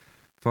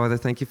Father,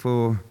 thank you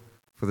for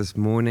this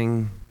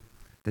morning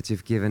that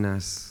you've given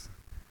us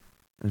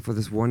and for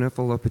this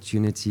wonderful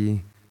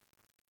opportunity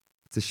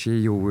to share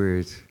your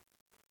word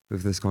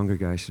with this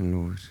congregation,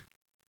 Lord.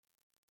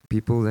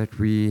 People that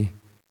we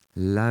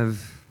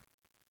love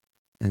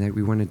and that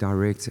we want to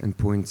direct and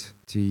point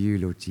to you,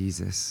 Lord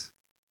Jesus.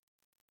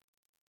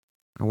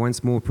 I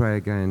once more pray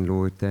again,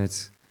 Lord, that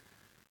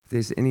if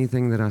there's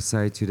anything that I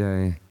say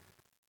today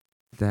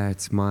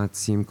that might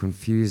seem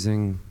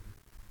confusing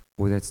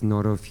or that's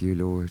not of you,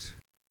 Lord,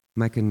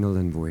 make it null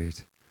and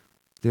void.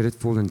 Let it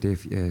fall on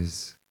deaf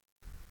ears.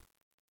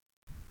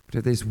 But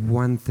if there's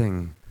one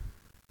thing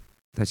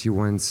that you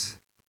want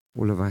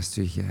all of us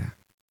to hear,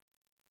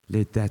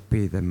 let that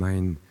be the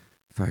main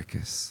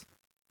focus.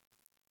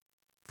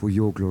 For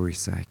your glory's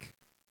sake.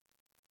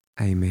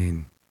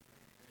 Amen.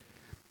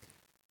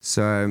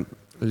 So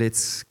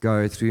let's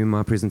go through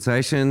my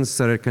presentation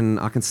so that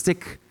I can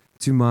stick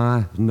to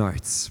my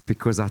notes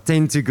because I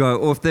tend to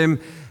go off them,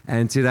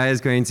 and today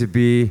is going to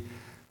be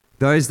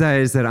those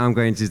days that I'm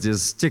going to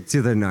just stick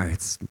to the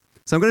notes.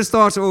 So I'm going to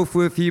start off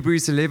with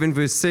Hebrews 11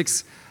 verse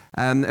 6.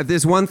 If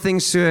there's one thing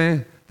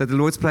sure that the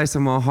Lord's placed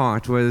on my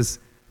heart was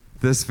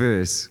this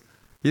verse.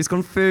 He's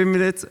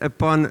confirmed it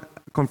upon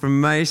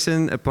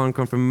confirmation, upon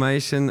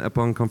confirmation,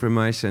 upon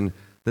confirmation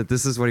that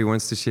this is what he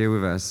wants to share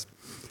with us.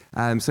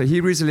 So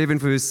Hebrews 11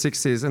 verse 6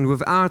 says, "And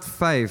without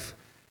faith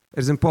it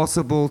is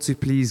impossible to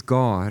please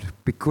God,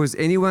 because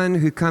anyone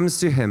who comes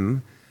to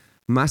him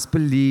must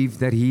believe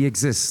that he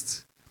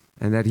exists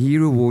and that he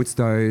rewards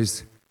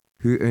those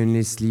who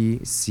earnestly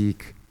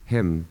seek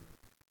him."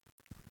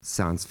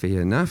 Sounds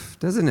fair enough,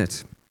 doesn't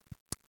it?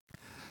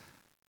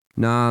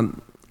 Now,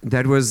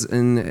 that was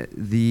in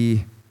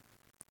the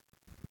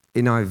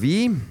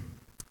NIV.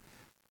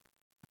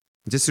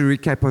 Just to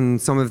recap on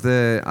some of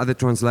the other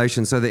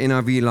translations. So the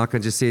NIV, like I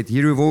just said,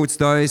 he rewards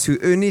those who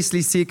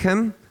earnestly seek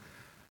him.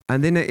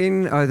 And then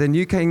the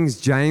New King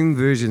James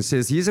Version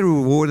says, he's a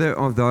rewarder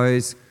of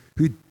those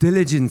who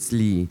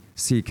diligently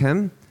seek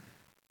him.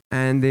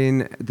 And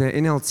then the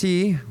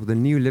NLT, or the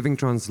New Living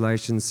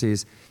Translation,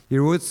 says, he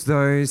rewards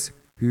those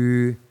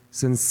who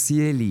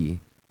sincerely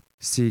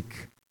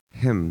seek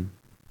him.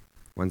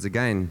 Once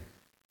again,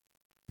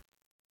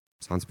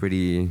 sounds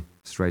pretty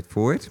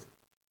straightforward.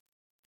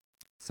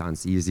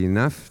 Sounds easy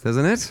enough,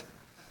 doesn't it?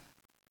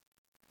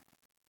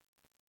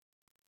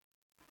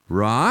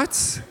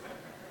 Right?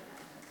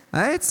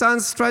 Hey, it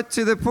sounds straight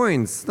to the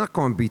point. That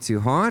can't be too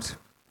hard.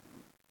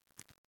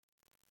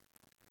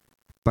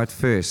 But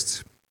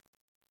first,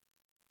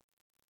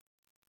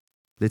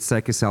 let's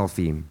take a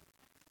selfie.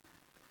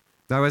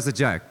 That was a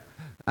joke.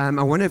 I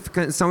wonder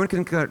if someone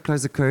can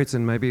close the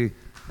curtain. Maybe,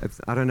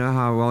 I don't know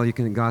how well you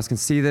guys can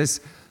see this.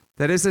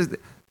 That is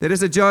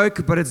a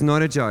joke, but it's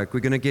not a joke.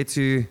 We're going to get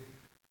to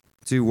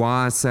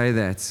why I say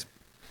that.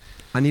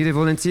 I need a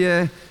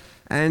volunteer.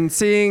 And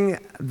seeing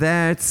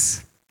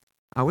that,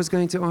 I was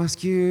going to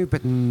ask you,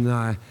 but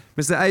no.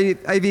 Mr.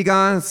 AV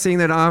guy, seeing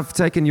that I've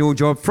taken your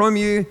job from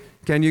you,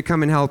 can you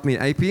come and help me,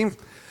 AP?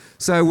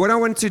 So what I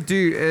want to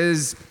do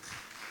is,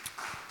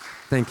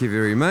 thank you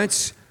very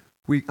much.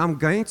 I'm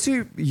going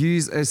to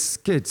use a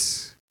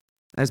skit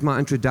as my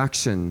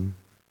introduction,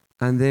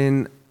 and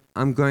then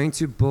I'm going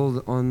to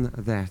build on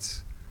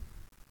that.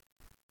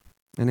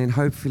 And then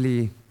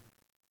hopefully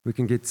we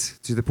can get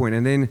to the point.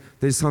 And then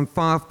there's some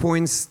 5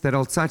 points that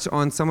I'll touch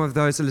on, some of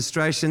those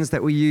illustrations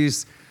that we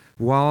used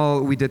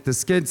while we did the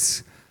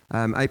skits.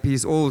 AP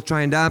is all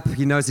trained up.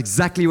 He knows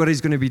exactly what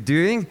he's going to be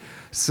doing.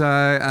 So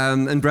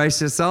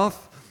embrace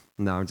yourself.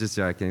 No, I'm just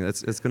joking.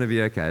 It's going to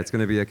be okay. It's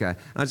going to be okay.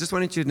 I just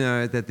wanted you to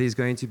know that there's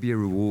going to be a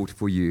reward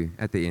for you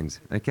at the end.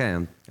 Okay?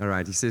 All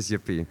right. He says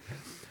yippee.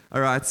 All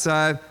right.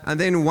 So, and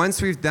then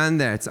once we've done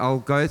that, I'll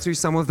go through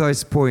some of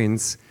those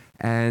points.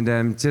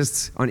 And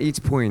just on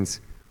each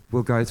point,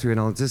 we'll go through, and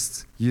I'll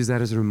just use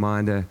that as a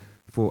reminder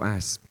for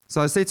us.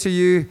 So I said to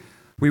you,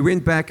 we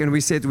went back and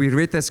we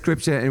read that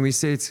scripture and we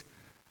said,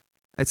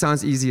 it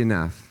sounds easy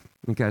enough.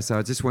 Okay, so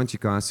I just want you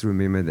guys to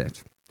remember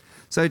that.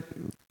 So,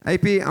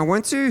 AP, I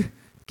want to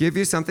give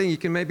you something. You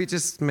can maybe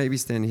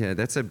stand here.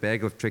 That's a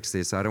bag of tricks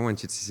there, so I don't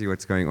want you to see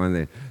what's going on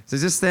there. So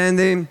just stand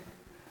there.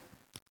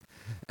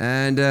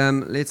 And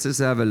let's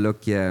just have a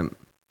look here.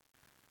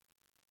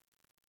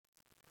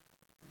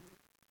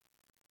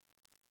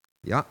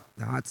 Yeah,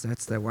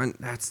 that's the one.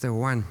 That's the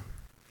one.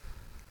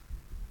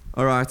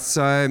 All right,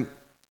 so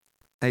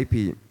AP,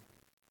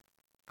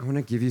 I want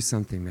to give you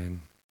something,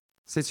 man. I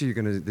said to you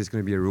there's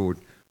going to be a reward,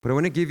 but I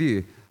want to give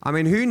you,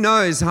 who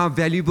knows how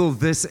valuable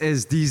this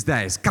is these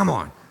days? Come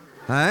on.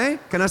 Hey,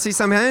 can I see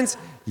some hands?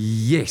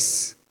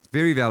 Yes,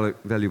 very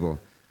valuable.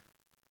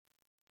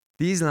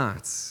 These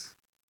lights,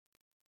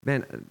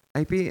 man,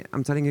 AP,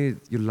 I'm telling you,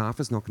 your life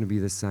is not going to be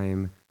the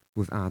same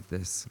without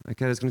this.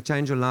 Okay, it's going to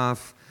change your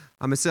life.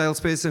 I'm a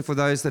salesperson, for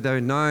those that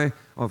don't know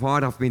of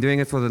heart. I've been doing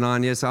it for the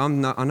 9 years, so I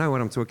know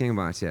what I'm talking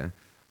about here.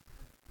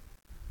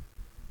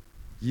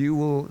 You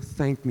will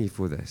thank me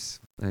for this,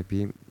 AP.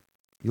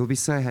 You'll be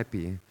so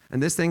happy.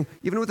 And this thing,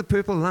 even with the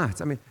purple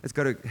light, it's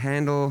got a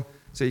handle,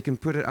 so you can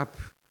put it up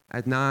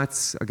at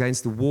night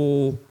against the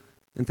wall.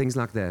 and things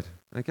like that.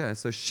 Okay,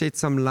 so shed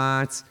some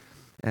light,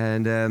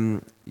 and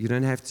you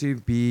don't have to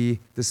be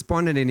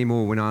despondent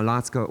anymore when our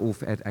lights go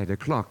off at 8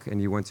 o'clock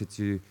and you wanted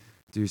to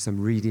do some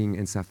reading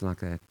and stuff like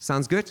that.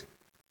 Sounds good?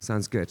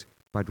 Sounds good.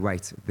 But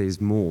wait,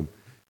 there's more.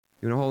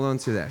 You want to hold on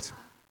to that.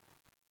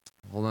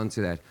 Hold on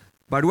to that.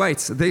 But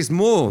wait, there's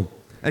more.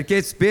 It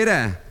gets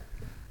better.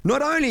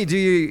 Not only do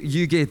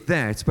you get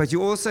that, but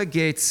you also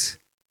get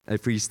a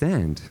free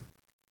stand.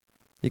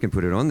 You can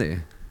put it on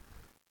there.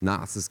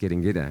 Nah, this is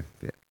getting good.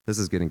 This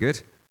is getting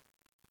good.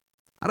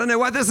 I don't know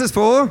what this is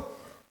for,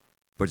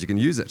 but you can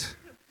use it.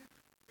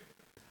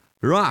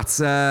 Right,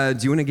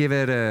 do you want to give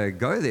it a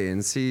go there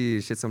and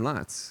shed some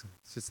lights?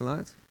 Shed some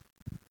lights?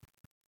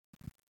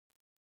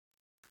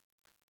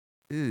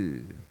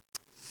 Ooh.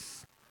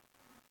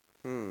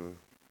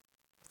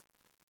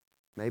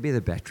 Maybe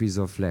the batteries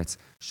are flat.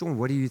 Sean,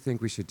 what do you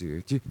think we should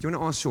do? Do you want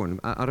to ask Sean?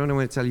 I don't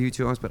want to tell you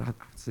to ask, but I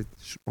said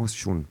ask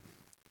Sean.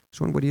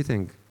 Sean, what do you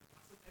think?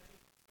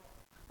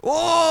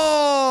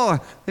 Oh!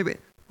 Maybe,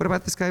 what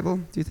about this cable?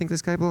 Do you think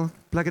this cable,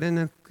 plug it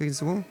in against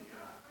the wall?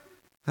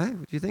 Hey,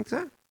 do you think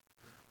so?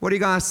 What do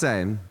you guys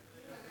say?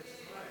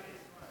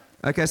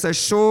 Okay, so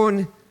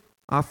Sean,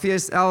 our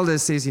fierce elder,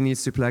 says he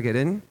needs to plug it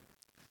in.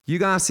 You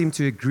guys seem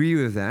to agree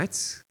with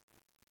that.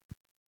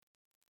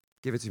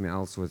 Give it to me,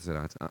 I'll sort it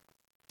out.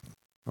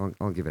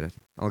 I'll give it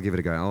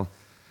a go.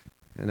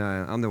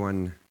 I'm the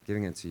one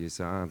giving it to you,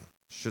 so I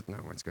should know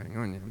what's going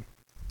on here.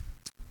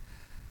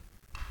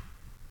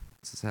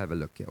 Let's just have a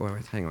look. Yeah,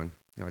 wait, hang on.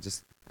 Yeah,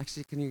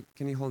 actually,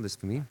 can you hold this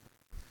for me?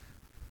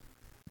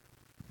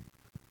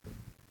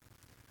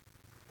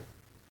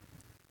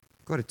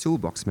 Got a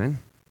toolbox, man.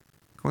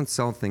 Can't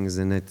sell things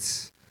in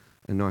it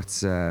and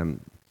not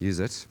use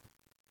it.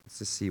 Let's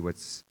just see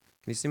what's.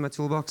 Can you see my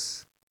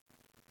toolbox?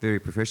 Very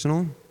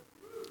professional.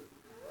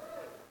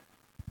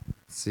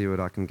 Let's see what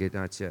I can get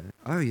out here.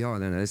 Oh yeah,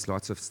 no, there's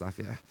lots of stuff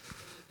here.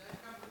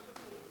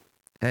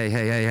 Hey.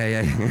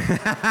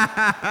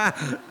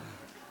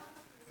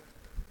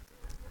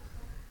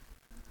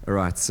 All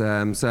right,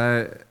 so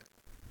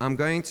I've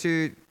got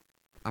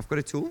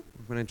a tool.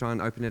 I'm going to try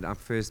and open it up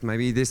first.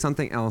 Maybe there's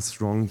something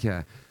else wrong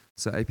here.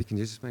 So AP, can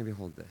you just maybe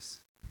hold this?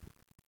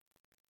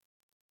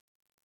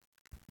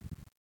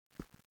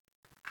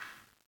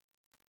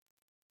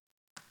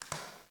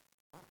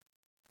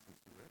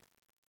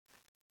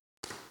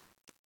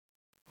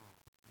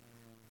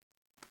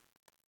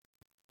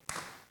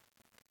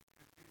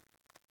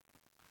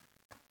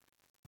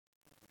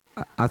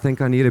 I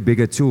think I need a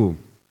bigger tool.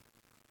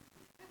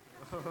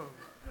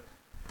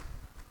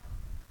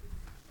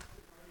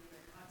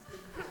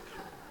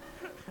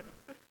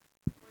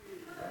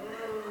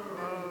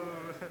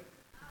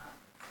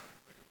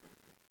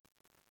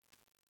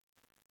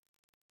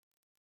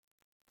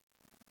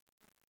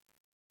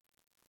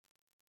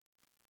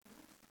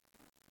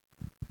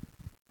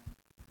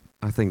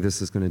 I think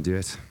this is going to do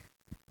it.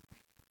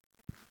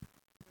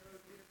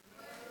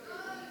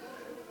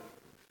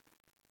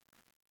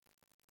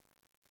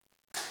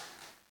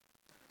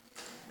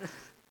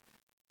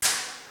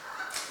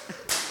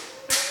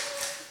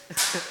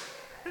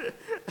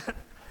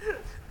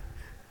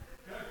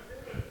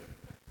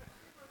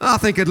 I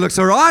think it looks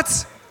all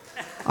right.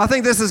 I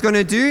think this is going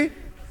to do.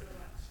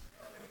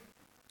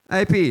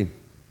 AP,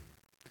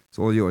 it's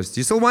all yours.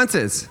 Do you still want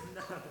it?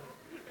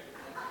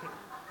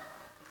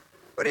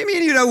 What do you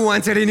mean you don't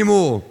want it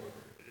anymore?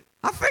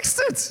 I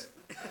fixed it.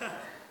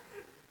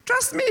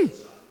 Trust me.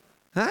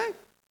 Huh?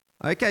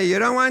 Okay, you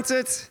don't want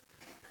it?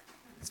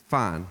 It's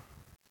fine.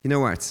 You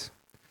know what?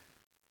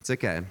 It's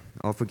okay.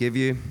 I'll forgive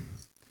you.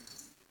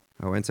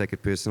 I won't take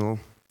it personal.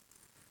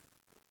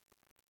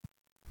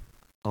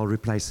 I'll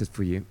replace it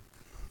for you.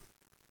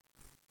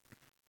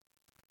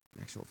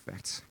 In actual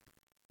fact.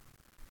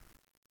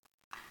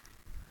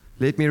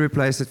 Let me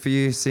replace it for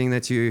you, seeing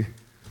that you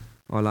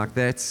are like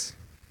that.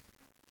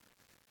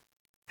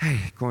 Hey,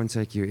 can't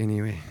take you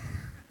anywhere.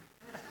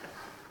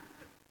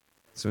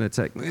 Just want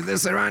to move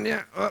this around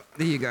here. Oh,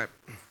 there you go.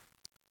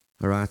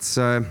 All right,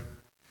 so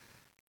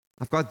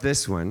I've got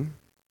this one,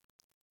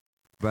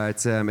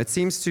 but it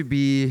seems to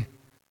be,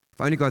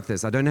 I've only got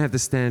this. I don't have the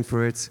stand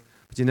for it,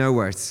 but you know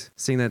what?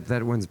 Seeing that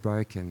that one's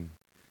broken,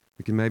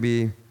 we can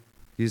maybe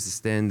use the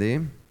stand there.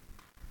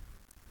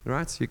 All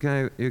right, you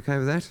okay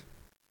with that?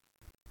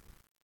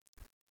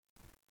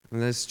 And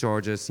this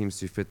charger seems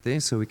to fit there,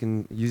 so we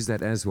can use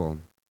that as well.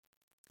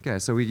 Okay,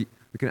 so we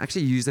can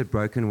actually use that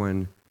broken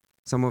one,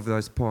 some of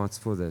those parts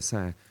for this.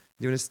 Hey,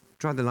 you want to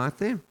try the light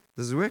there?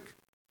 Does it work?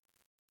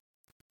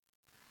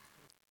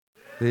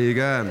 There you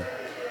go.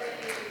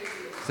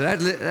 So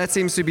that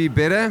seems to be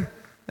better.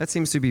 That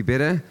seems to be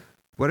better.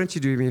 Why don't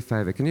you do me a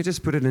favor? Can you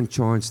just put it in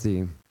charge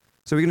there?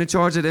 So we're going to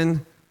charge it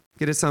in,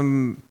 get it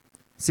some,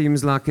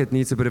 seems like it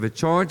needs a bit of a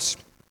charge.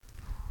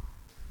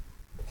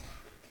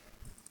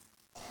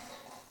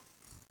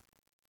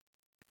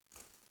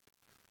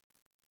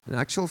 In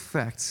actual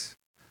fact,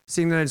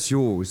 seeing that it's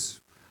yours,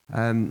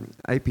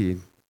 AP, do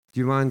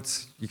you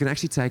mind, you can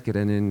actually take it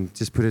and then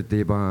just put it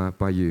there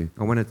by you.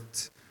 I want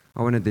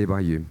it there by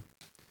you.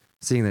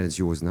 Seeing that it's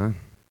yours now.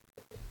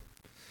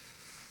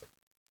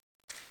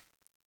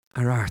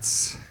 All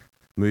right.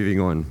 Moving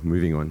on.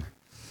 You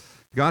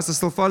guys are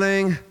still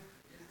following?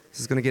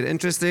 This is going to get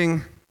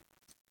interesting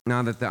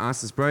now that the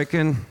ice is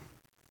broken.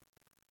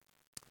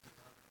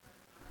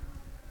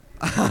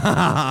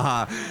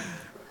 That's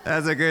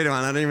a good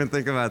one. I didn't even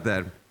think about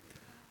that.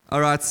 All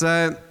right,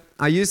 so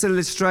I used an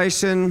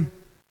illustration,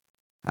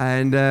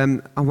 and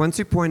I want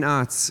to point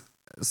out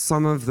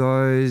some of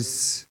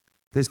those.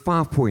 There's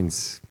 5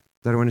 points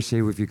that I want to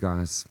share with you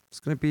guys. It's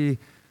going to be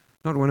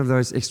not one of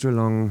those extra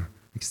long,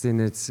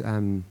 extended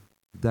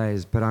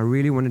days, but I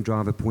really want to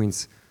drive the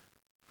points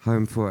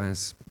home for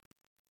us.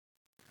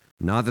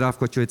 Now that I've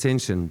got your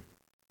attention.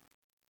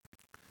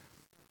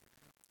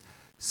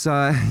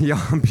 So,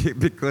 yeah,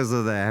 because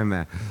of the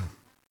hammer.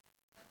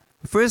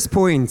 First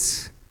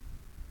point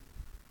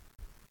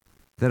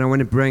that I want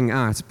to bring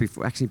out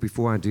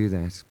before I do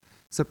that.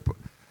 So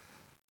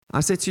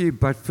I said to you,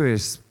 but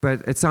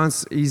it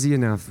sounds easy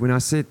enough. When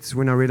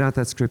I read out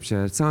that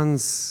scripture, it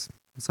sounds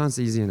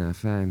easy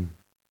enough.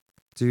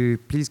 To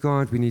please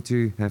God, we need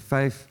to have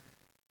faith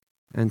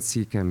and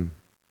seek Him.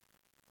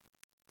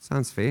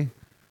 Sounds fair.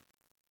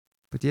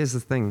 But here's the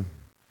thing.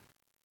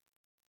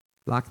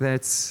 Like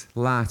that's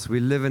light. We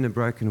live in a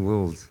broken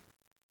world.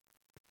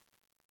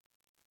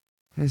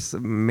 It's a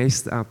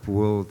messed up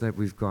world that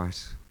we've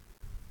got.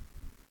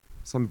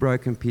 Some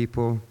broken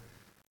people.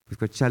 We've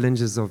got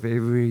challenges of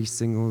every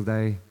single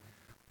day.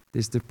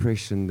 There's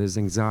depression, there's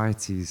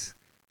anxieties.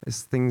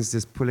 There's things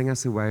just pulling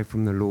us away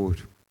from the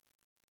Lord.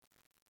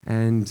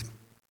 And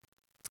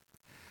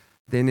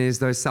then there's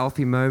those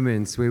selfie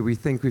moments where we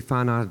think we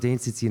find our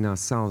identity in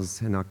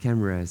ourselves and our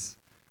cameras.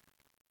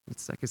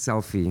 Let's take a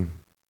selfie.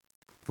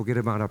 Forget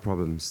about our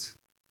problems.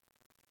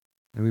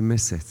 And we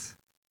miss it.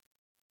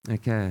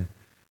 Okay,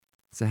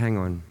 so hang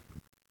on.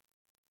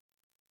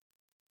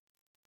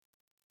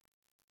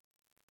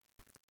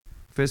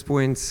 First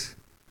point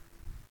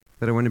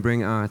that I want to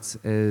bring out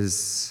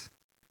is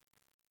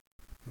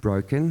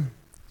broken.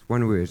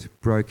 One word,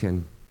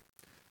 broken.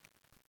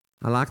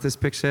 I like this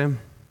picture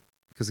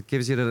because it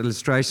gives you the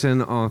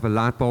illustration of a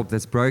light bulb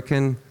that's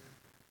broken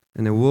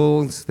in a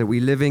world that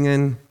we're living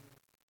in.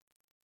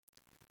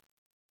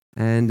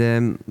 And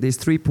there's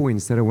 3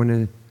 points that I want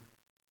to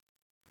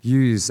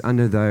use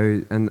under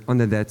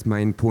that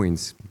main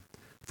point.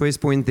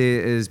 First point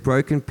there is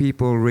broken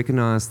people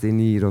recognize their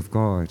need of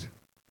God.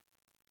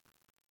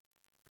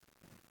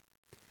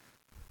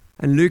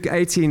 And Luke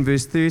 18,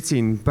 verse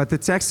 13, but the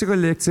tax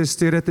collector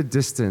stood at the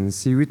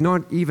distance. He would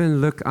not even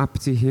look up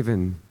to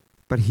heaven,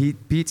 but he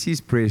beat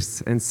his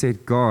breast and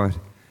said, God,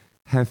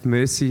 have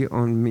mercy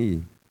on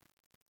me.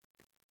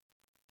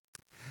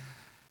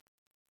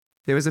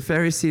 There was a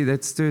Pharisee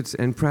that stood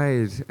and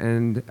prayed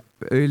and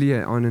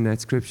earlier on in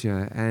that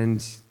scripture,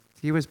 and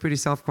he was pretty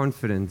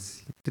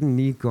self-confident. He didn't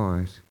need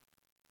God.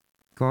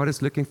 God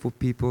is looking for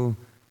people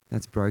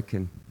that's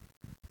broken.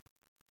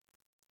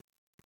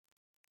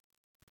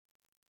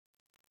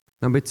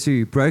 Number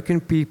 2, broken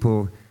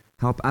people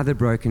help other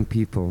broken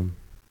people.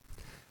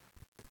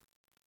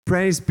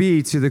 Praise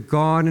be to the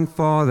God and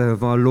Father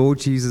of our Lord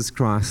Jesus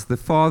Christ, the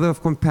Father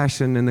of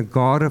compassion and the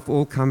God of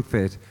all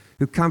comfort,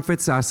 who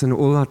comforts us in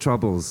all our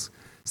troubles,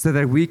 so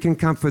that we can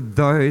comfort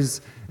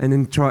those and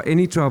in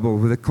any trouble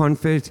with the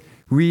comfort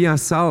we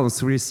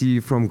ourselves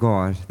receive from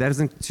God. That is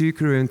in 2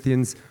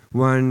 Corinthians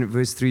 1,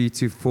 verse 3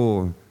 to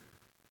 4.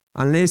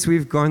 Unless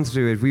we've gone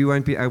through it, we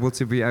won't be able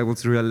to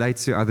relate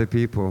to other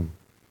people.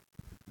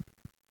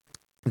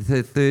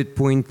 The third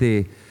point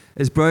there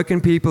is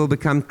broken people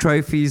become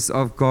trophies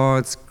of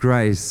God's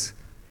grace.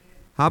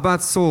 How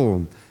about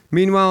Saul?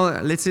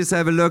 Meanwhile, let's just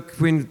have a look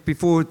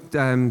before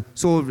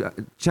Saul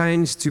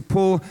changed to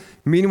Paul.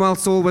 Meanwhile,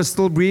 Saul was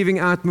still breathing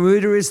out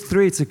murderous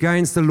threats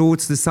against the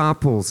Lord's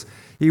disciples.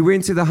 He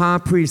went to the high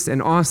priest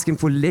and asked him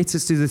for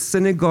letters to the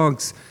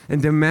synagogues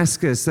in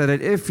Damascus, so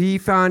that if he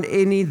found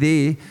any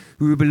there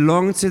who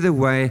belonged to the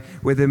way,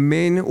 whether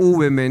men or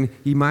women,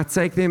 he might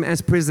take them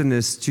as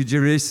prisoners to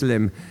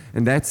Jerusalem.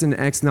 And that's in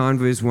Acts 9,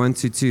 verse 1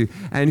 to 2.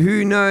 And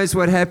who knows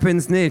what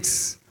happens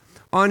next?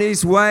 On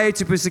his way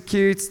to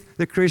persecute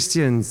the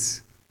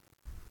Christians,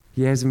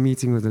 he has a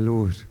meeting with the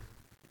Lord.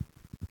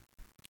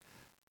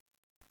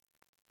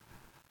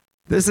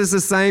 This is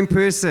the same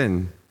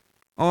person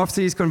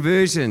after his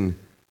conversion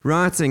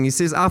writing. He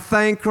says, I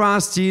thank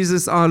Christ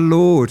Jesus our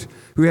Lord,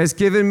 who has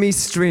given me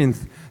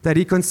strength, that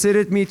he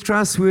considered me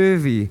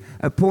trustworthy,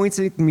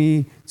 appointing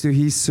me to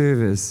his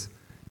service,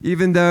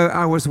 even though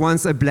I was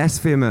once a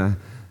blasphemer,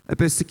 a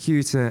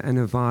persecutor, and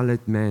a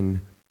violent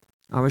man.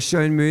 I was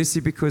shown mercy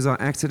because I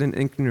acted in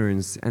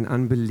ignorance and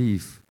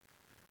unbelief.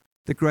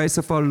 The grace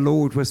of our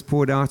Lord was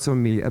poured out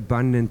on me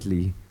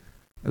abundantly,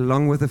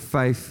 along with the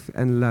faith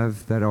and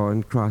love that are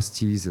in Christ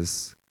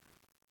Jesus.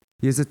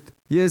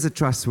 Here's a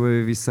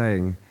trustworthy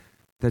saying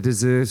that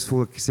deserves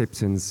full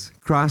acceptance.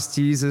 Christ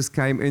Jesus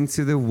came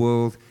into the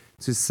world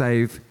to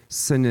save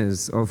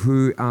sinners, of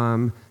whom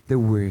I'm the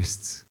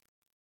worst.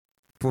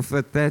 For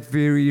that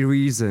very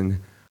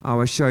reason, I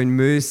was shown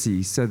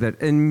mercy, so that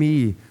in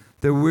me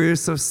the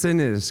worst of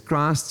sinners,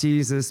 Christ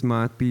Jesus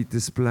might be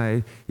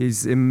displayed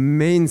his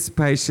immense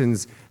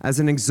patience as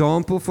an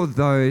example for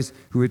those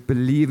who would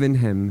believe in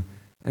him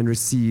and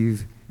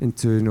receive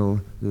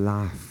eternal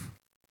life.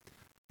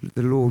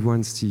 The Lord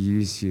wants to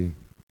use you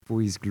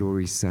for his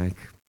glory's sake.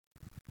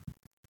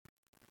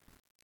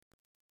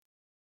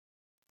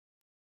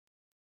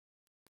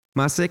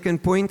 My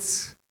second point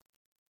is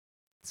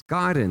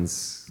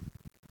guidance.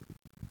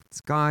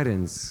 It's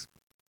guidance.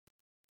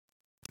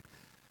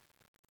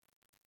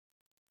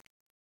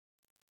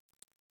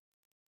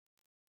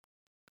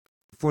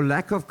 For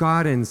lack of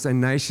guidance, a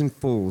nation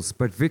falls,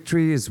 but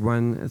victory is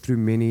won through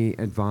many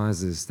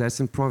advisors. That's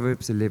in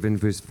Proverbs 11,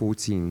 verse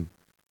 14.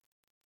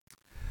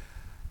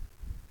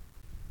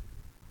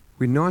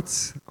 We're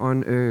not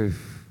on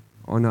earth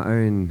on our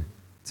own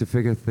to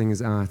figure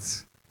things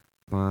out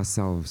by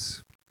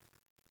ourselves.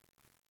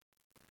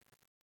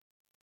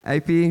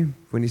 AP,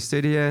 when you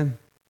stood here,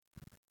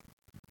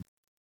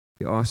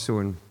 you asked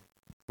Sean,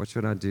 what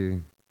should I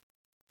do?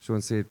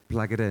 Sean said,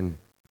 plug it in.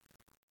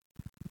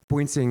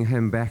 Pointing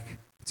him back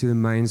to the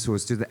main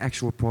source, to the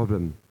actual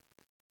problem.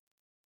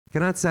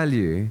 Can I tell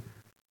you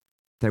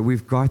that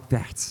we've got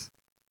that?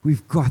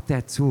 We've got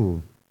that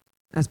tool.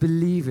 As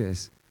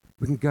believers,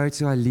 we can go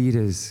to our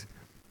leaders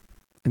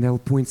and they'll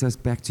point us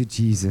back to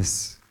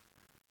Jesus.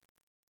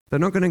 They're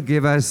not going to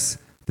give us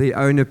their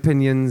own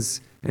opinions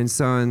and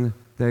so on.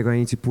 They're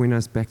going to point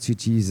us back to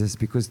Jesus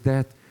because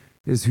that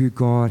is who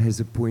God has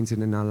appointed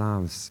in our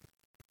lives.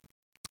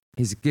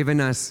 He's given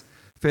us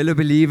fellow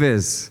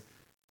believers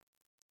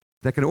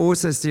that can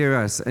also steer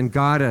us and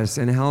guide us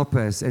and help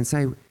us and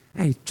say,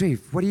 hey, Trev,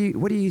 what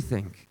do you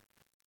think?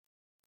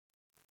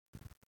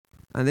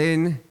 And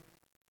then,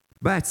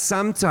 but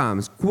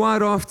sometimes,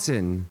 quite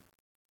often,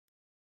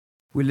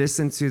 we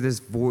listen to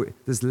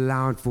this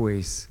loud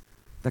voice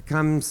that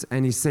comes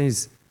and he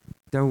says,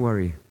 don't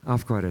worry,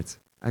 I've got it.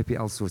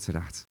 I'll sort it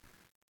out.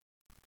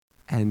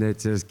 And it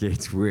just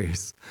gets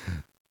worse.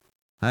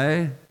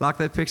 Hey, like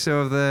that picture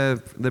of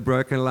the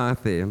broken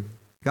light there.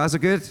 Guys are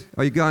good?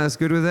 Are you guys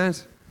good with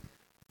that?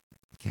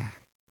 Yeah.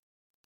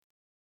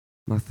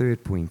 My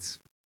third point.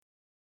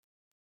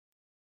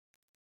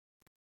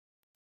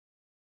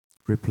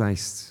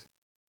 Replaced.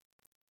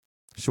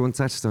 Sean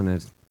touched on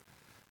it.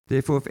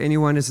 Therefore, if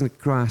anyone is in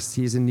Christ,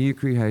 he is a new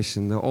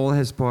creation. The old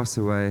has passed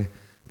away.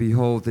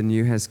 Behold, the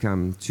new has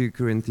come. 2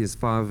 Corinthians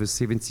 5, verse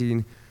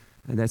 17.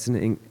 And that's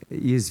in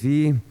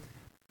ESV.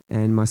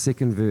 And my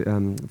second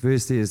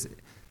verse is,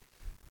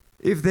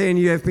 if then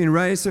you have been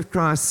raised with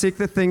Christ, seek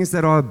the things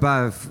that are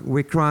above,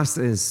 where Christ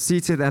is,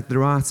 seated at the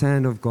right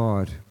hand of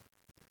God.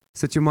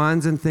 Set your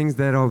minds on things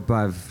that are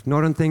above,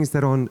 not on things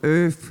that are on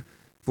earth,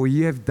 for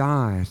you have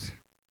died,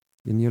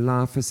 and your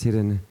life is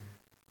hidden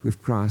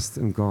with Christ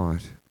and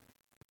God.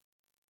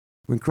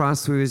 When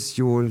Christ, who is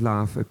your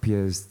life,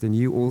 appears, then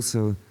you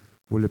also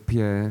will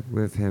appear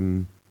with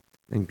him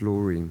in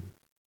glory. I'm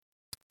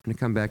going to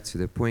come back to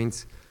the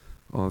point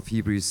of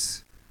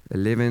Hebrews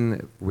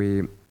 11,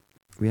 where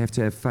we have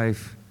to have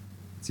faith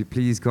to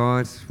please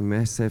God. We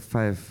must have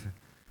faith.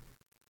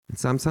 And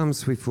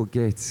sometimes we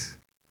forget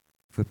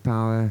the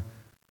power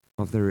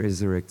of the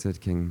resurrected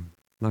King.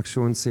 Like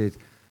Sean said,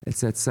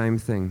 it's that same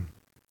thing.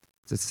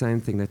 It's the same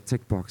thing, that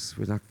tick box.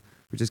 We're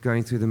just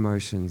going through the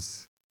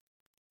motions.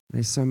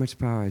 There's so much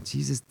power.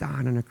 Jesus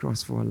died on a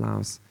cross for our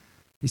lives.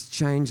 He's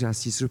changed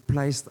us. He's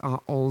replaced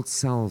our old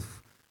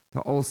self.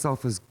 The old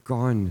self is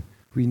gone.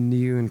 We're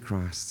new in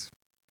Christ.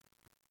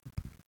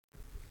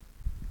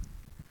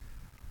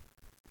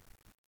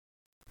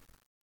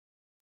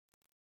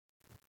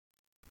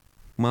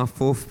 My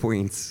fourth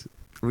point,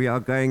 we are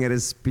going at a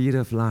speed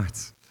of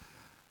light.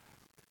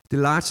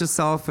 Delight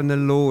yourself in the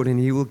Lord, and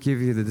he will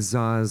give you the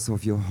desires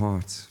of your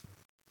heart.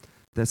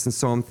 That's in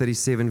Psalm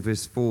 37,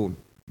 verse 4,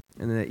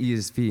 in the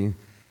ESV.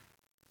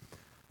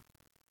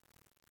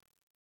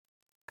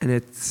 And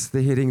it's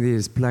the heading there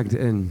is plugged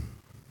in.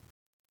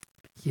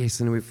 Yes,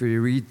 and if we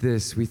read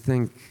this, we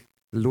think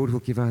the Lord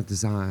will give our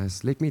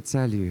desires. Let me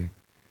tell you,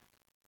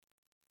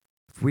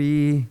 if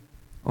we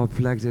are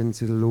plugged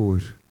into the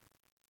Lord,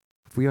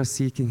 if we are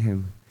seeking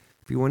him,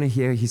 if we want to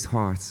hear his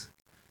heart,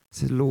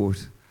 say, Lord,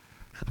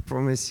 I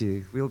promise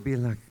you, we'll be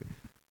like,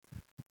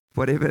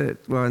 whatever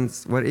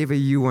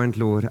you want,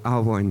 Lord, I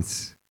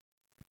want.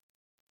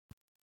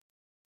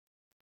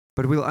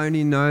 But we'll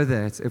only know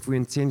that if we're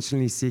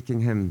intentionally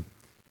seeking him,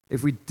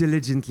 if we're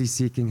diligently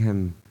seeking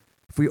him,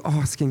 if we're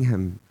asking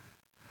him.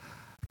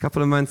 A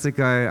couple of months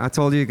ago, I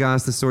told you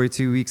guys the story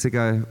 2 weeks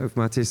ago of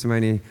my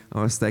testimony.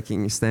 I was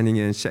standing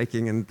here and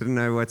shaking and didn't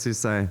know what to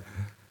say.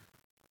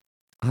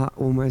 I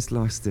almost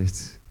lost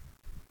it.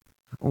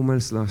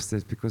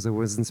 Because I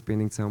wasn't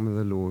spending time with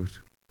the Lord.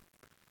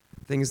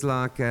 Things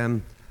like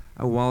a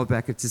while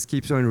back, it just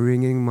keeps on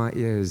ringing in my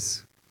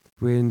ears.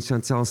 When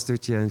Chantal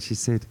stood here and she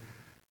said,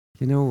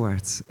 you know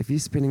what, if you're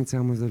spending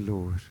time with the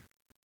Lord,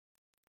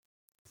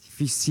 if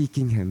you're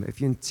seeking him,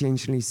 if you're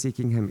intentionally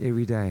seeking him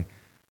every day,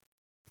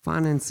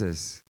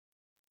 finances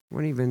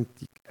won't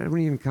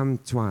even come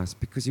twice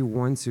because you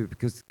want to,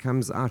 because it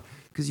comes out,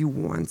 because you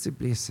want to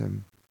bless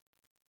him.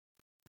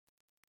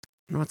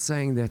 I'm not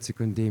saying that to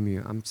condemn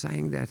you. I'm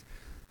saying that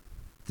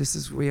this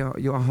is where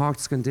your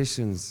heart's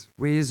conditions.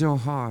 Where is your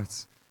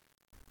heart?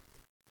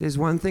 There's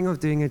one thing of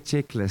doing a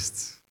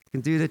checklist. You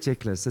can do the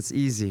checklist. It's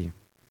easy.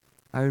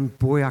 And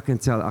boy, I can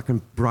tell. I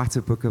can write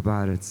a book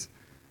about it.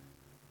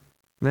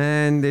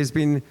 Man, there's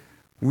been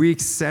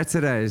weeks,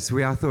 Saturdays,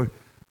 where I thought,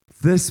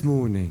 this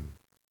morning,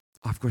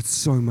 I've got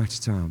so much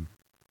time.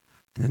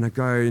 And then I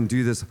go and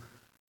do this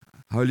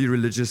holy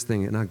religious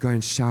thing, and I go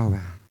and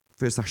shower.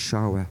 First I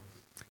shower,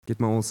 get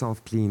my whole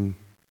self clean,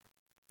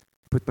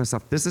 put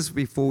myself, this is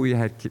before we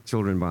had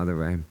children, by the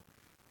way. And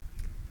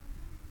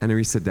then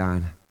we sit down,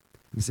 and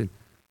he said,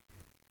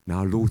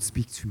 now Lord,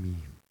 speak to me.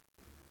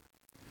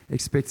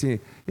 Expecting,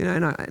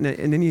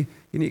 and then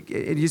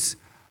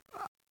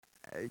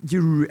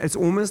it's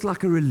almost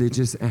like a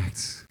religious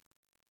act.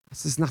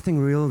 There's nothing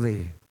real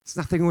there. It's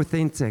nothing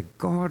authentic.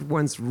 God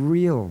wants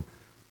real.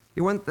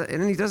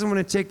 And he doesn't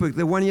want a checkbook.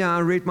 The one year I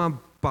read my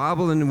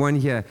Bible in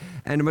 1 year,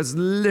 and it was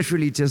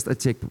literally just a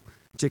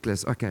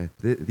checklist. Okay,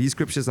 these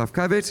scriptures I've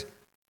covered,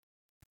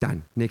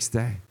 done, next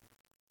day.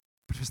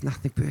 But it was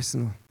nothing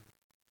personal.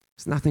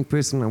 It's nothing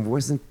personal. I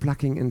wasn't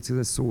plugging into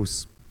the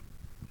source.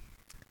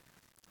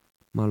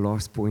 My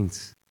last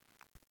point.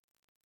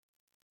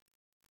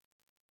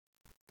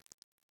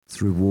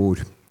 It's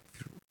reward.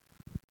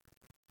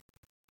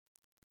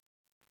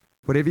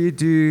 Whatever you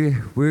do,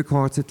 work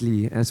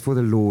heartedly as for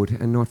the Lord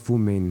and not for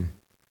men,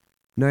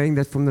 knowing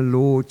that from the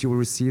Lord you will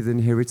receive the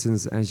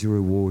inheritance as your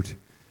reward.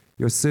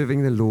 You're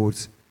serving the Lord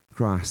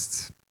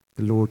Christ.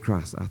 The Lord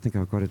Christ. I think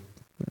I've got it.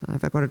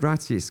 Have I got it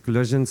right? Yes.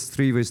 Colossians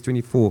 3 verse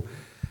 24.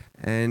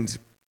 And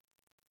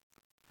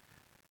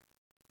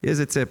here's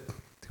a tip,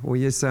 or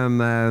here's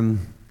some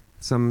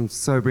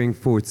sobering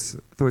thoughts.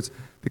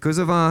 Because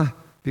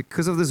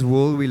of this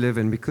world we live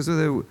in, because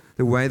of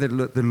the way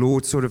that the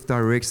Lord sort of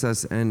directs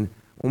us and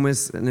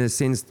almost in a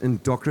sense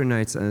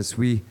indoctrinates us,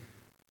 we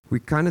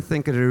kind of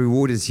think that the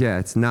reward is here.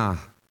 It's now.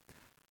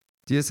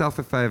 Do yourself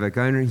a favor,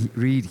 go and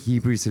read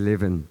Hebrews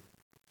 11.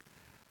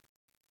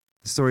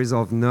 Stories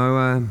of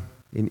Noah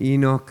and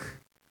Enoch.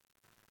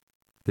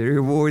 The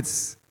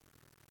rewards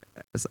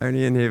is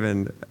only in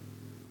heaven.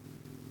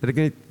 They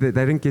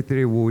didn't get the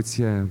rewards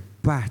here,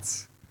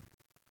 but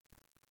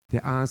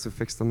their eyes were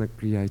fixed on the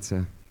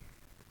Creator.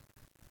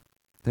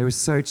 They were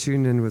so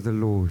tuned in with the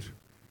Lord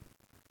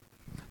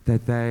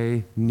that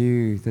they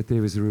knew that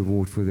there was a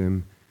reward for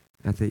them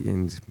at the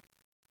end.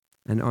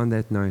 And on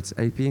that note,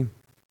 AP,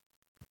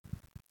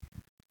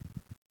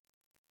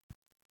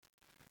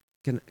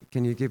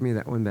 can you give me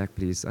that one back,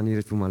 please? I need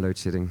it for my load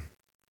shedding.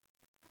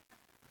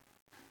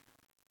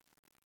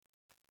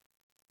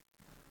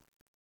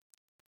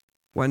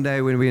 One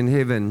day when we're in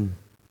heaven,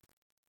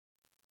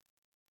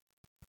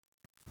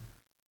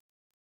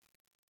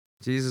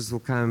 Jesus will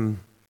come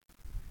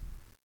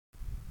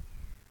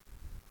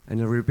and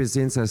he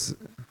represents us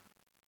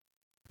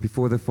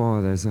before the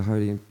Father as a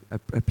holy,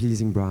 a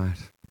pleasing bride,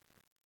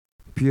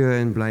 pure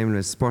and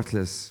blameless,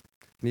 spotless.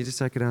 Can you just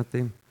take it out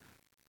there?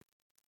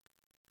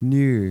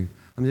 New.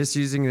 I'm just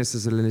using this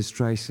as an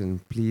illustration.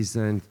 Please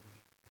don't.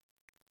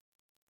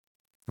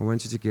 I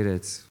want you to get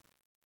it.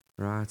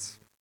 Right?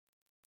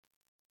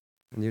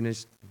 And you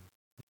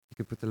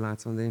can put the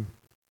lights on there.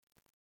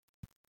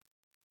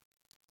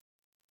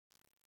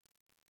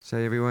 Show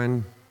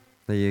everyone.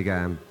 There you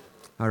go.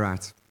 All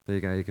right. There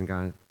you go. You can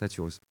go. That's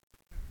yours.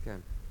 Okay.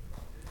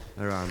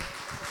 All right.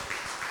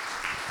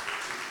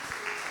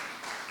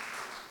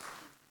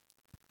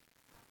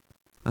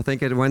 I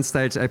think at one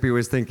stage, AP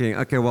was thinking,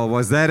 okay, well,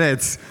 was that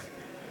it?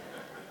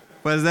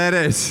 Was that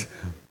it?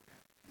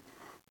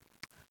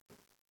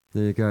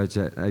 There you go,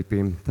 AP.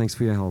 Thanks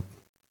for your help.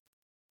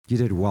 You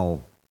did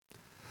well.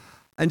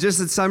 And just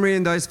a summary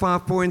in those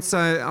 5 points, so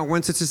I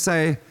wanted to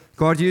say,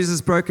 God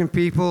uses broken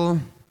people.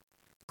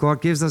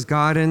 God gives us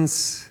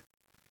guidance.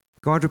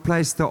 God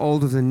replaced the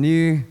old with the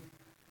new.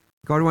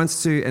 God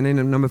wants to, and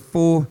then number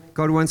 4,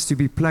 God wants to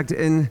be plugged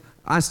in,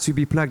 us to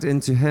be plugged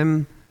into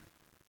Him.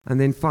 And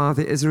then 5,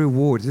 there is a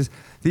reward.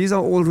 These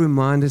are all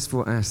reminders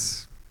for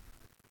us.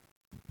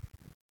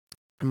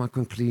 And my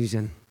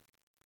conclusion.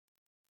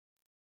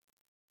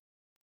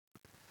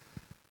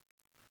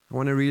 I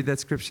want to read that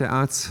scripture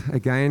out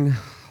again.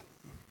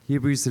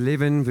 Hebrews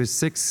 11, verse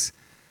 6.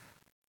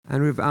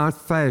 And without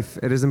faith,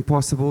 it is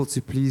impossible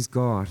to please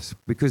God,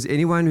 because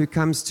anyone who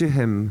comes to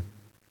Him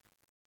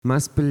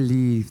must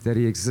believe that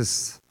He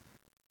exists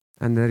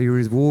and that He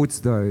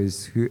rewards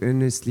those who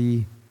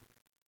earnestly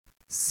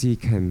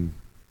seek Him.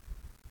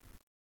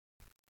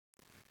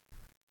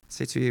 I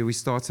said to you, we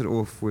started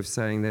off with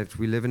saying that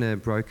we live in a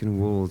broken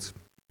world.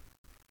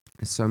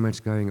 There's so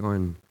much going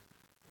on.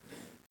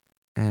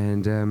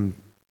 And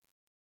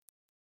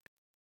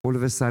all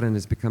of a sudden,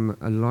 it's become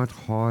a lot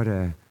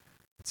harder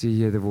to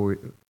hear the voice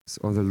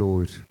of the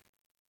Lord.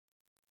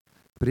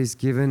 But He's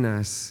given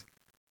us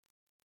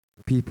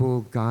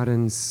people,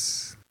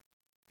 guidance,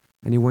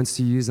 and He wants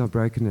to use our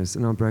brokenness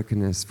and our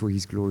brokenness for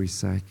His glory's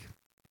sake.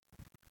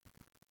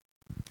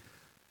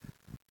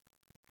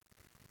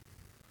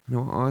 And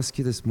I'll ask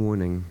you this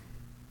morning,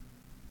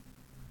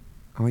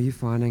 are you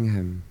finding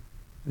Him?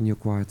 in your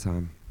quiet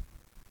time?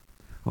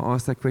 I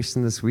asked that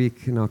question this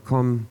week in our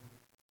comm,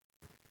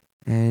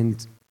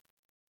 and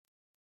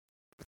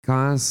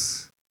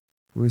guys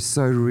were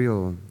so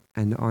real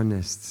and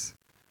honest.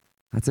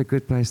 That's a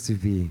good place to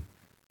be.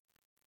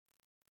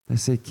 They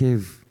said,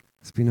 Kev,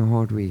 it's been a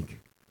hard week.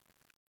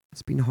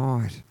 It's been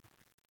hard.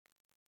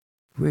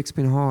 Work's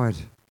been hard.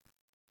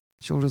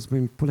 Shoulders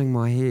been pulling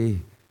my hair.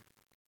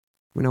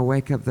 When I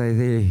wake up, they're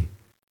there.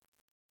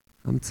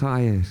 I'm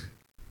tired.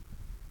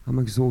 I'm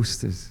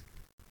exhausted.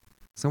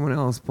 Someone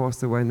else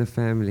passed away in the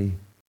family.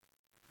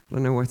 I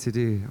don't know what to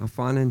do. Our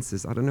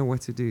finances, I don't know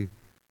what to do.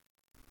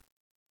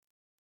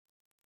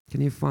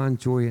 Can you find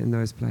joy in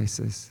those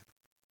places?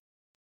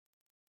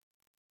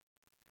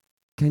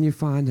 Can you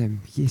find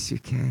Him? Yes, you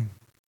can.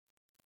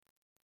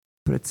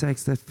 But it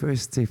takes that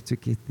first step to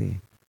get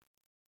there.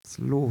 It's,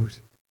 Lord,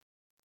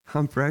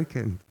 I'm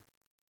broken.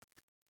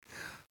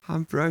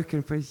 I'm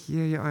broken, but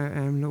here I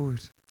am,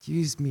 Lord.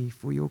 Use me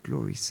for your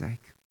glory's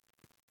sake.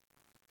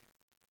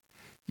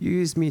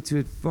 Use me to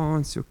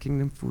advance your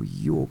kingdom for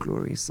your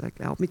glory's sake.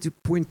 Help me to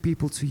point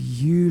people to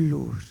you,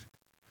 Lord.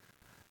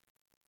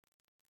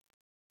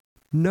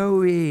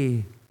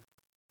 Nowhere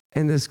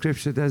in the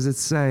scripture does it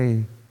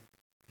say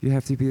you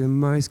have to be the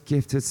most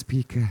gifted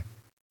speaker.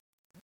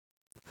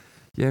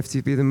 You have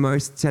to be the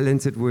most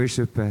talented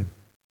worshiper.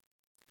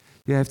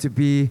 You have to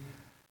be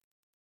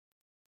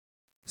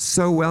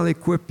so well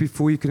equipped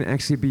before you can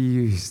actually be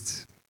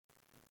used.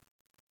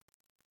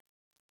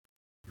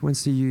 He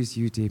wants to use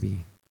you,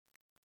 Debbie.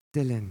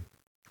 Dylan,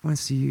 He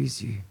wants to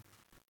use you.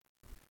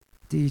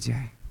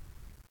 DJ.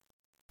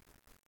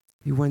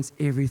 He wants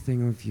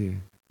everything of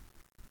you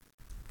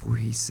for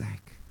His sake.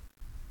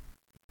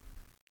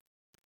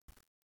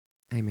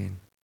 Amen.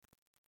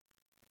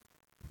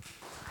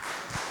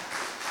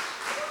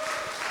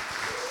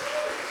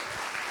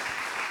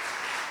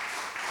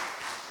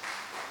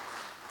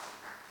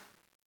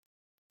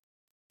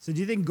 So do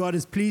you think God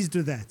is pleased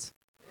with that?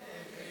 Yes.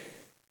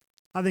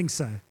 I think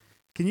so.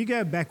 Can you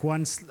go back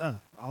one?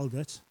 I'll do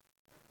it.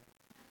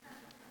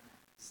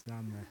 So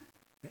I'm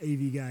the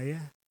AV guy, yeah?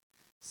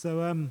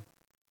 So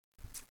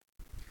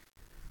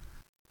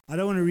I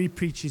don't want to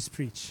re-preach his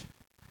preach.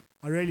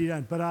 I really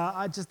don't. But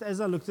I just, as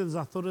I looked at this,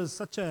 I thought it was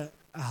such a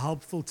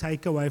helpful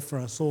takeaway for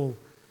us all.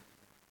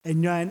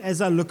 And, and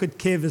as I look at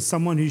Kev as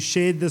someone who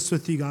shared this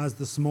with you guys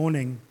this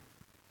morning,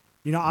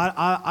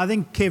 I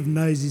think Kev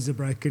knows he's a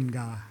broken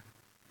guy.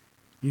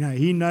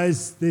 He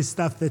knows there's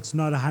stuff that's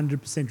not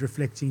 100%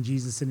 reflecting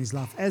Jesus in his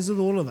life, as with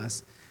all of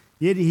us.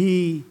 Yet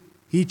he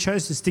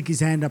chose to stick his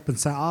hand up and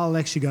say, I'll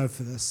actually go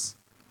for this.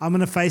 I'm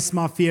going to face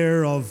my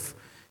fear of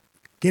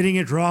getting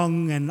it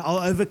wrong, and I'll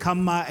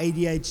overcome my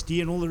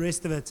ADHD and all the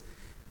rest of it.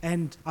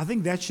 And I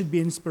think that should be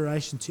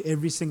inspiration to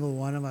every single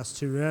one of us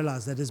to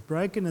realize that as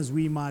broken as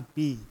we might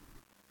be,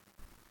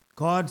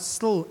 God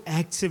still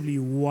actively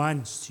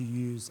wants to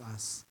use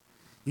us.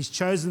 He's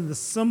chosen the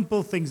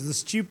simple things, the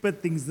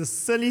stupid things, the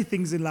silly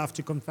things in life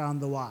to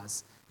confound the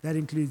wise. That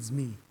includes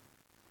me.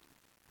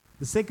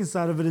 The second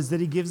side of it is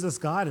that He gives us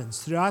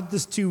guidance. Throughout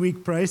this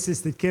 2-week process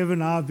that Kevin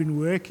and I have been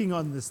working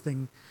on this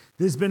thing,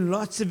 there's been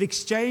lots of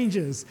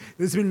exchanges.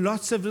 There's been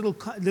lots of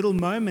little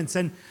moments.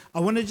 And I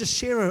want to just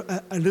share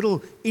a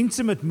little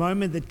intimate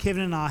moment that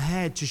Kevin and I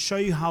had to show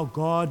you how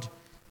God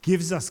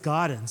gives us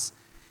guidance.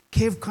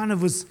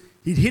 Kev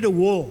he'd hit a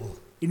wall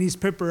in his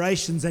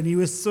preparations, and he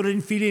was sort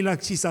of feeling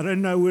like, geez, I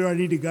don't know where I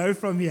need to go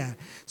from here.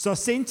 So I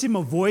sent him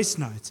a voice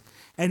note.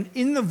 And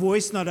in the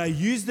voice note, I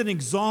used an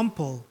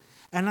example.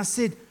 And I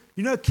said,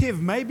 Kev,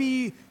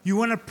 maybe you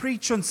want to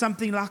preach on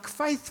something like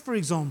faith, for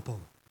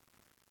example,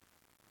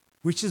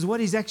 which is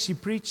what he's actually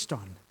preached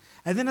on.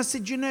 And then I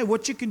said,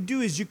 what you can do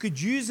is you could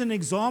use an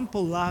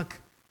example like,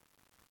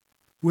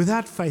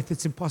 without faith,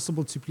 it's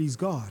impossible to please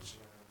God.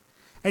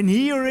 And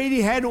he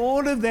already had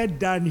all of that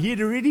done. He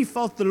had already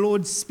felt the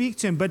Lord speak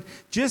to him. But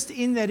just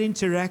in that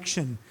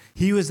interaction,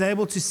 he was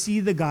able to see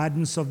the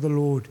guidance of the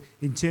Lord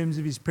in terms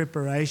of his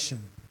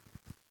preparation.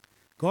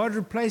 God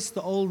replaced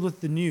the old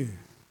with the new.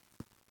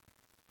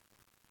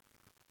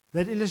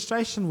 That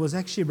illustration was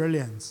actually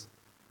brilliant.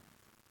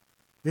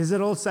 There's that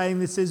old saying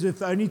that says, if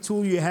the only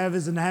tool you have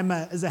is a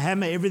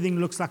hammer, everything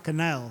looks like a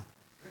nail.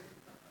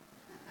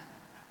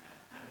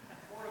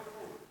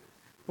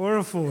 Or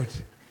a fork.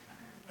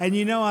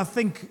 And I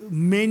think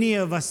many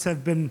of us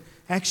have been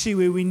actually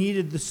where we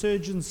needed the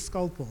surgeon's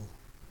scalpel.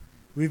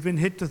 We've been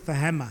hit with the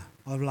hammer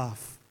of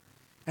life.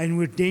 And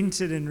we're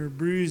dented and we're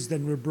bruised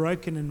and we're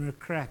broken and we're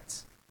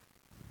cracked.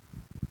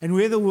 And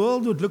where the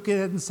world would look at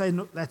it and say,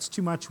 no, that's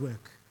too much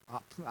work.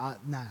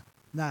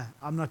 No,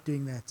 I'm not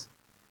doing that.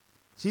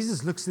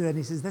 Jesus looks at that and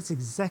He says, that's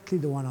exactly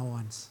the one I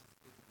want.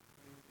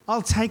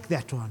 I'll take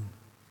that one.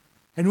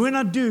 And when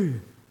I do,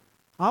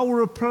 I will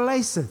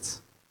replace it.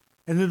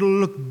 And it'll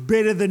look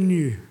better than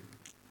new.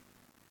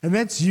 And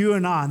that's you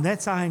and I, and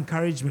that's our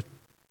encouragement.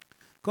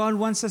 God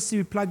wants us to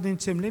be plugged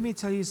into Him. Let me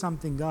tell you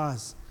something,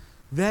 guys.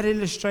 That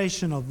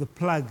illustration of the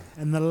plug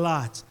and the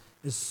light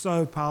is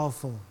so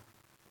powerful.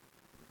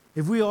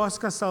 If we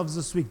ask ourselves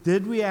this week,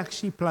 did we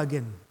actually plug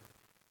in?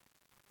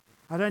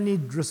 I don't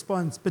need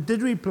response. But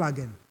did we plug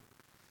in?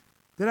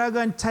 Did I go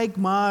and take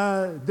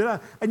and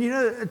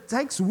it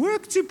takes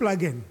work to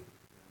plug in.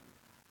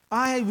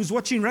 I was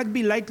watching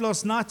rugby late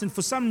last night, and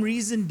for some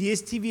reason,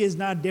 DSTV has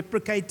now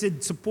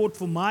deprecated support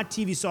for my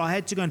TV, so I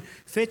had to go and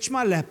fetch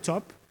my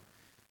laptop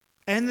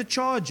and the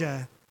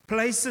charger,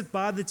 place it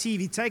by the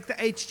TV, take the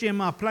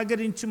HDMI, plug it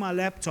into my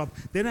laptop.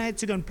 Then I had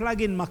to go and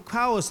plug in my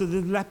power so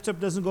that the laptop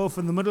doesn't go off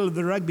in the middle of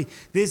the rugby.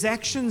 There's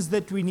actions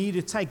that we need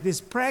to take.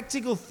 There's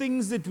practical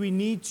things that we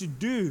need to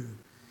do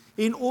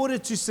in order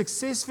to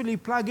successfully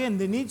plug in.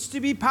 There needs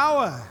to be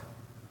power.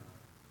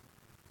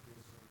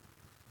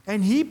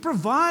 And He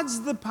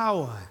provides the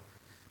power.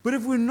 But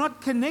if we're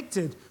not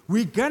connected,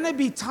 we're going to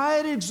be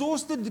tired,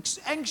 exhausted,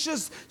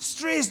 anxious,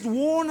 stressed,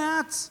 worn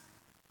out.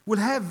 We'll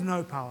have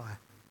no power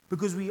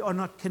because we are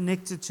not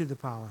connected to the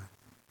power.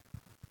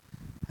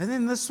 And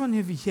then this one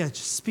over here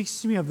just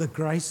speaks to me of the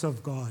grace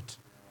of God.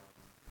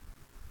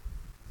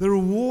 The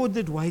reward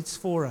that waits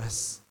for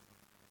us.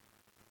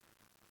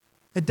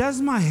 It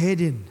does my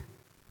head in.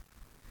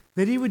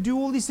 That He would do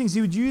all these things.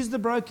 He would use the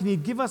broken.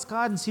 He'd give us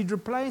guidance. He'd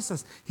replace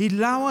us. He'd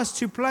allow us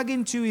to plug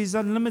into His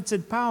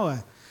unlimited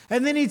power.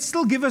 And then He'd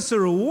still give us a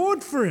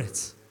reward for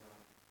it.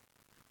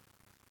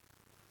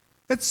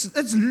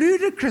 It's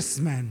ludicrous,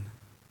 man.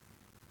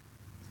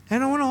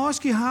 And I want to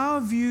ask you, how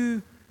have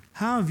you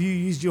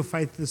used your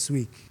faith this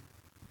week?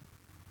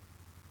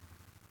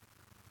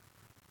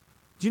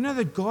 Do you know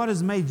that God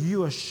has made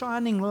you a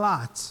shining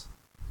light?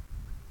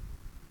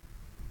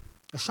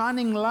 A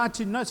shining light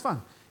no, it's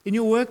fun. In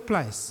your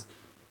workplace.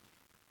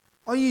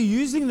 Are you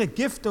using the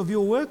gift of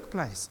your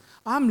workplace?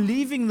 I'm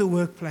leaving the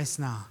workplace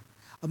now.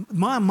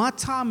 My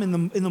time in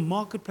the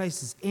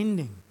marketplace is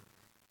ending.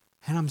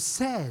 And I'm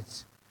sad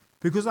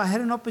because I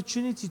had an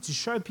opportunity to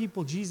show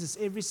people Jesus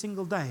every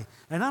single day.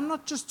 And I'm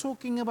not just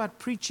talking about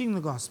preaching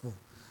the gospel.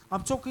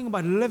 I'm talking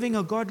about living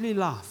a godly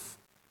life.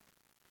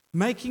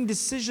 Making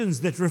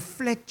decisions that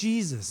reflect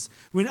Jesus.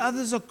 When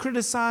others are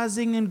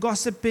criticizing and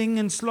gossiping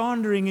and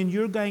slandering and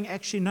you're going,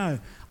 actually, no,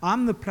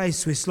 I'm the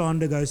place where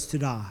slander goes to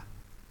die.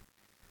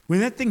 When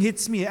that thing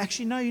hits me,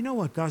 actually, no, you know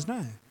what, guys,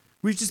 no.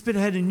 We've just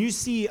had a new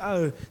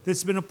CEO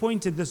that's been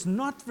appointed that's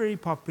not very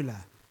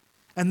popular.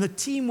 And the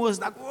team was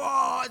like,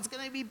 whoa, it's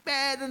going to be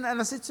bad. And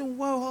I said to him,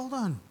 whoa, hold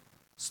on.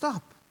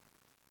 Stop.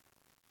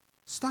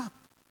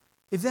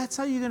 If that's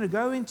how you're going to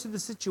go into the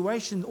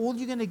situation, all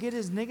you're going to get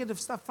is negative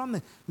stuff from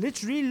it.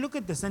 Let's really look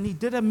at this. And he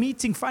did a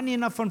meeting, funny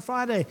enough, on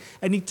Friday.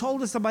 And he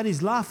told us about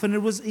his life. And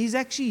he's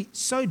actually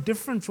so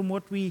different from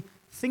what we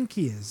think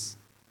he is.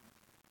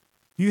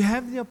 You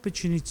have the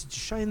opportunity to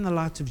shine the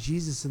light of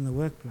Jesus in the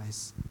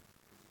workplace.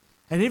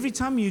 And every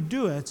time you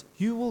do it,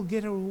 you will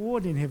get a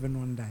reward in heaven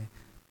one day.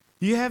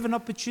 You have an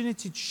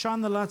opportunity to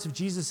shine the light of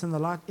Jesus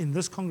in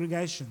this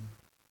congregation.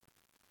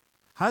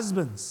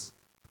 Husbands,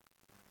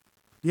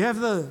 you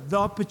have the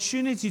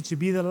opportunity to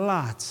be the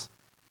light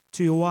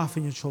to your wife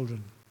and your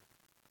children.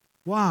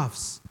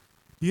 Wives,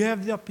 you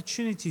have the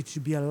opportunity to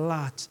be a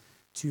light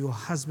to your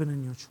husband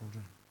and your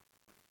children.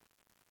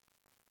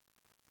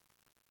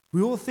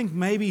 We all think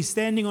maybe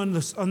standing on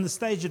the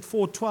stage at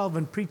 412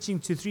 and preaching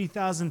to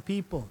 3,000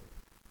 people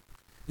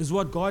is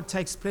what God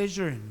takes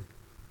pleasure in.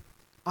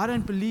 I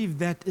don't believe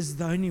that is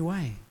the only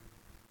way.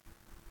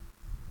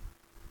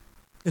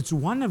 It's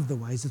one of the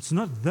ways. It's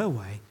not the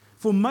way.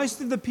 For most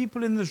of the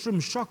people in this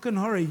room, shock and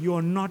horror, you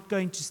are not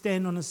going to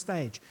stand on a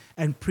stage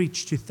and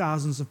preach to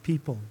thousands of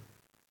people.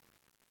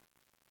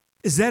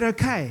 Is that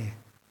okay?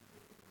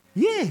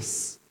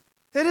 Yes,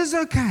 it is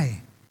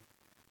okay.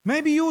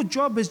 Maybe your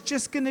job is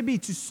just going to be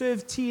to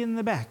serve tea in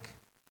the back.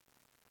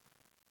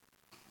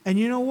 And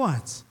you know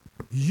what?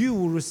 You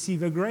will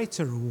receive a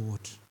greater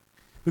reward.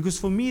 Because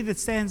for me that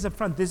stands up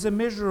front, there's a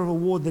measure of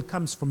reward that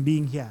comes from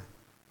being here.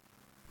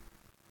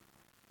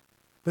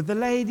 But the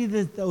lady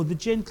or the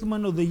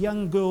gentleman or the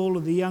young girl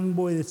or the young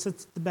boy that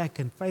sits at the back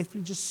and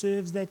faithfully just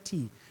serves that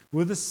tea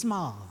with a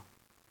smile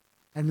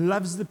and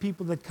loves the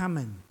people that come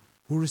in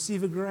will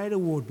receive a great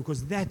reward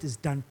because that is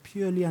done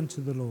purely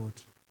unto the Lord.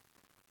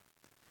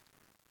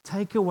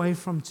 Take away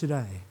from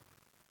today,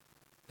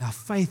 our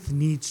faith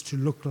needs to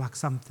look like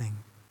something.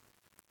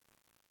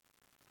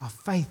 Our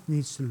faith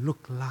needs to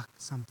look like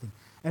something.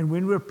 And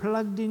when we're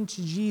plugged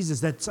into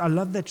Jesus, I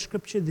love that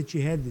scripture that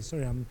you had there.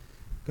 Sorry, I'm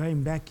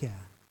going back here.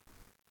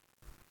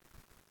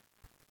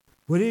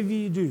 Whatever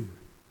you do,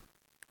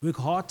 work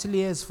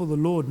heartily as for the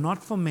Lord,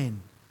 not for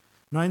men,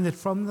 knowing that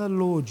from the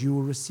Lord you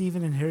will receive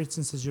an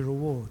inheritance as your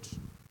reward.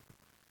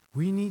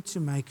 We need to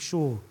make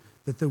sure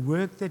that the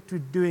work that we're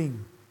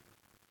doing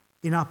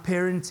in our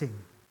parenting,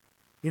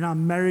 in our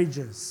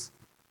marriages,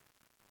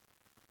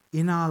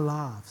 in our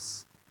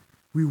lives,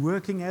 we're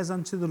working as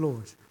unto the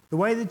Lord. The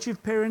way that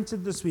you've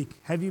parented this week,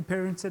 have you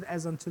parented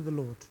as unto the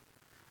Lord?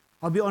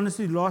 I'll be honest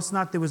with you, last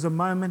night there was a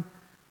moment,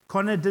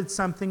 Connor did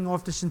something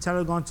after Chantal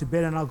had gone to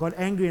bed and I got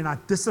angry and I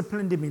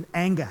disciplined him in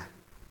anger.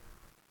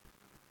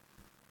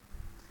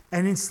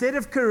 And instead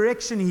of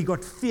correction, he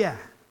got fear.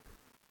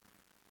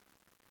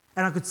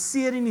 And I could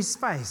see it in his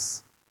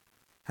face.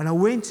 And I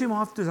went to him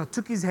afterwards. I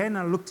took his hand and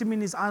I looked him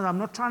in his eyes. I'm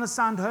not trying to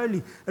sound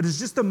holy. It was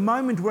just a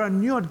moment where I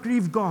knew I'd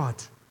grieved God.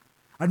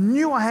 I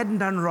knew I hadn't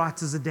done right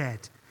as a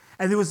dad.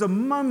 And there was a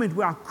moment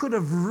where I could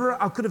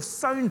have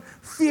sown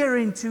fear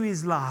into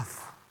his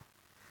life.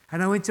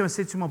 And I went to him and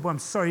said to my boy, I'm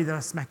sorry that I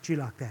smacked you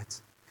like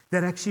that.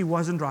 That actually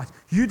wasn't right.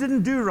 You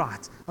didn't do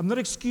right. I'm not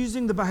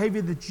excusing the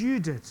behavior that you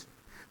did.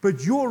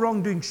 But your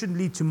wrongdoing shouldn't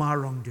lead to my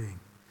wrongdoing.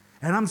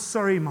 And I'm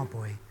sorry, my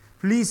boy.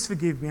 Please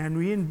forgive me. And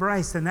we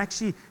embraced. And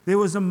actually, there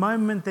was a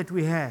moment that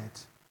we had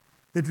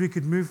that we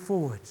could move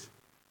forward.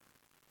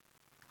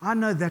 I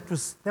know that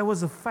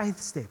was a faith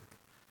step.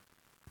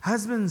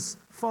 Husbands,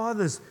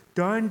 fathers,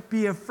 don't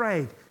be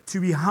afraid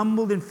to be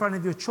humbled in front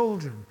of your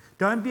children.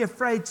 Don't be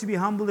afraid to be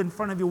humbled in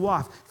front of your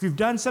wife. If you've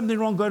done something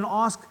wrong, go and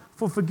ask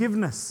for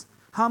forgiveness.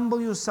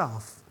 Humble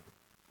yourself.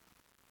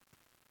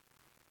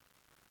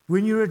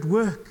 When you're at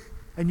work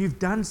and you've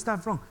done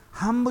stuff wrong,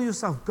 humble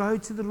yourself. Go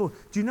to the Lord.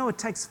 Do you know it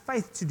takes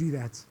faith to do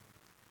that?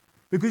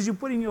 Because you're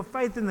putting your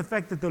faith in the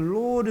fact that the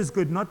Lord is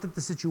good, not that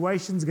the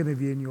situation's going to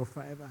be in your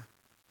favor.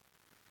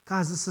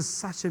 Guys, this is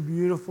such a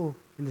beautiful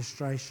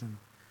illustration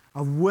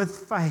of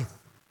with faith,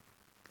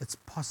 it's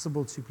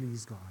possible to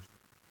please God.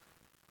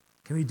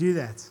 Can we do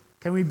that?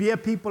 Can we be a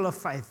people of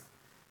faith?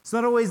 It's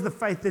not always the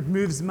faith that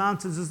moves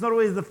mountains. It's not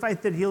always the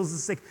faith that heals the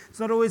sick. It's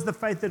not always the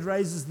faith that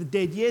raises the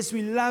dead. Yes,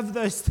 we love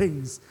those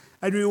things,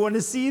 and we want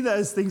to see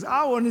those things.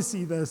 I want to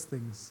see those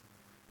things.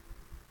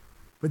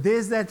 But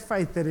there's that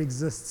faith that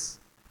exists,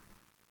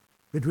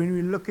 that when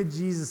we look at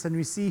Jesus and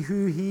we see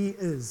who he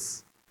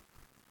is,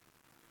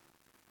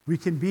 we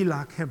can be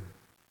like him,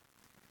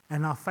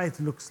 and our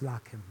faith looks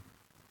like him.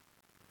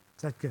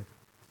 Is that good?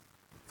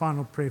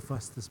 Final prayer for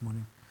us this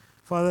morning.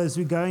 Father, as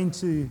we go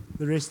into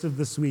the rest of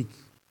this week,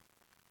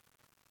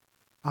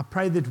 I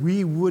pray that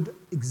we would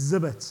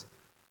exhibit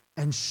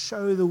and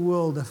show the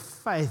world a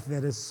faith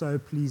that is so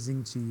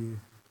pleasing to you.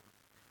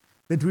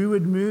 That we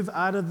would move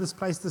out of this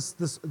place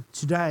this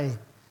today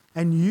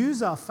and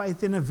use our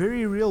faith in a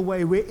very real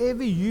way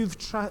wherever you've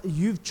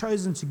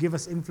chosen to give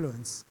us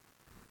influence.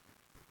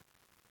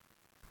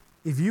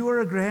 If you are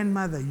a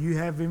grandmother, you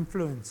have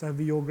influence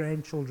over your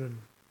grandchildren.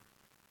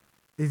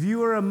 If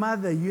you are a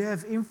mother, you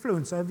have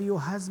influence over your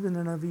husband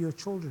and over your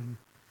children.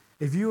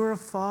 If you are a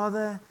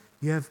father,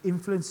 you have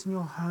influence in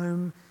your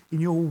home, in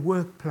your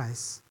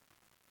workplace.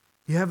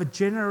 You have a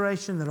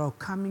generation that are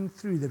coming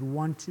through that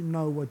want to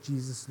know what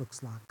Jesus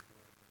looks like.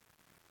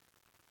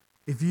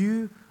 If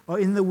you are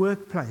in the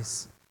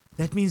workplace,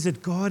 that means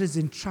that God has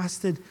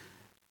entrusted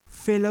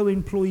fellow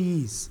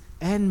employees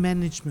and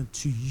management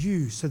to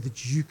you so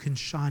that you can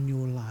shine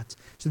your light,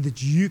 so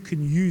that you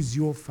can use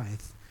your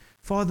faith.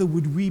 Father,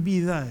 would we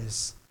be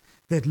those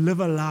that live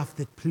a life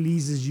that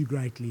pleases you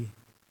greatly?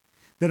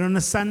 That on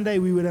a Sunday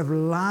we would have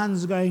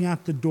lines going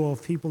out the door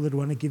of people that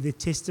want to give their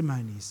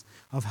testimonies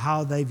of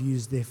how they've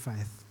used their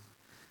faith.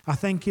 I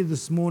thank you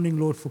this morning,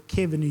 Lord, for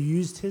Kevin who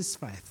used his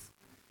faith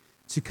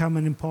to come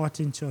and impart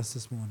into us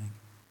this morning.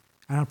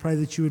 And I pray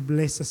that you would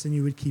bless us and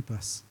you would keep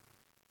us.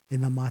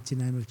 In the mighty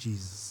name of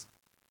Jesus.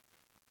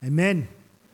 Amen.